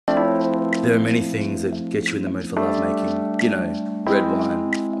There are many things that get you in the mood for lovemaking. You know, red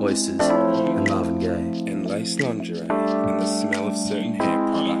wine, oysters, and Marvin Gaye. And lace lingerie, and the smell of certain hair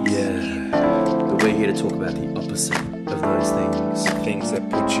products. Yeah, but we're here to talk about the opposite of those things. Things that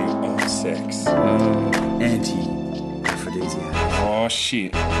put you off sex. Anti-Aphrodisiac. Oh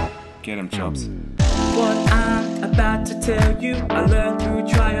shit. Get 'em, Chops. What I'm about to tell you, I learned through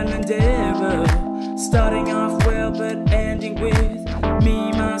trial and error. Starting off well, but ending with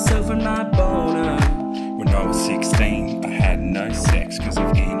me, myself, and my boner. When I was 16, I had no sex because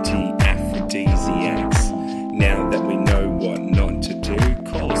of anti-aphrodisiacs. Now that we know what not to do,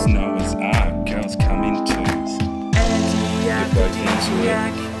 call us Noah's Ark, girls come in twos.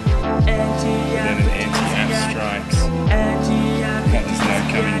 Anti-Aphrodisiac. Then an anti-aph strikes. But there's no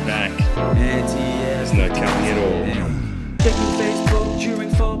coming back. There's no coming at all. Checking Facebook during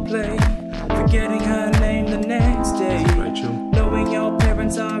foreplay, forgetting her name the next day. Rachel. Knowing your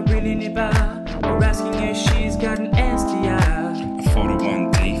parents are really nearby, or asking if she's got an STI. A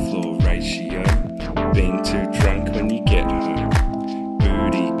 4-to-1 D-floor ratio. Being too drunk when you get home.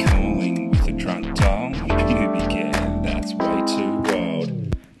 Booty calling with a drunk doll. Pubic hair, that's way too wild.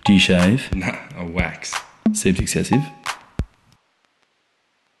 Do you shave? Nah, a wax. Seems excessive.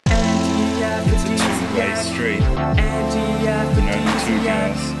 It's a two-way street. No two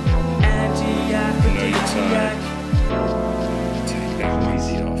girls. Know your type. Take that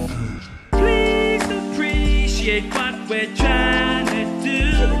onesie off. Please appreciate what we're trying to do.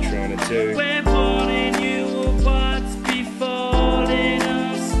 What we're trying to do. We're warning you of what's befalling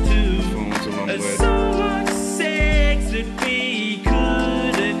us too. Phone's a long word. So much sex that we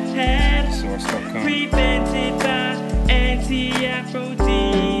could have had, Source.com. prevented by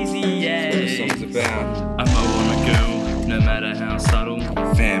anti-aphrodisiac. What the song's about. I'm a woman girl, no matter how subtle.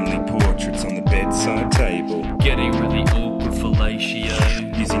 Family portraits on the bedside table. Getting really awkward fellatio.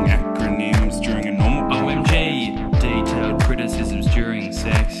 Using acronyms during a normal OMG, detailed criticisms during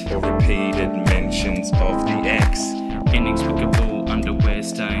sex. or repeated mentions of the ex. Inexplicable underwear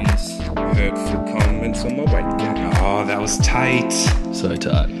stains. Hurtful comments on my weight gain. Oh, that was tight. So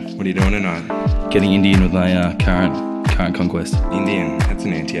tight. What are you doing tonight? Getting Indian with my current conquest. Indian. That's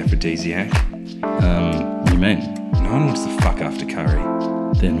an anti-aphrodisiac. You mean? No one wants to fuck after curry.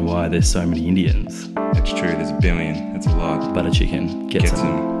 Then why there's so many Indians? That's true. There's a billion. That's a lot. Butter chicken. Get Get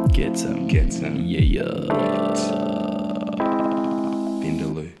some. Get some. Get some. Yeah.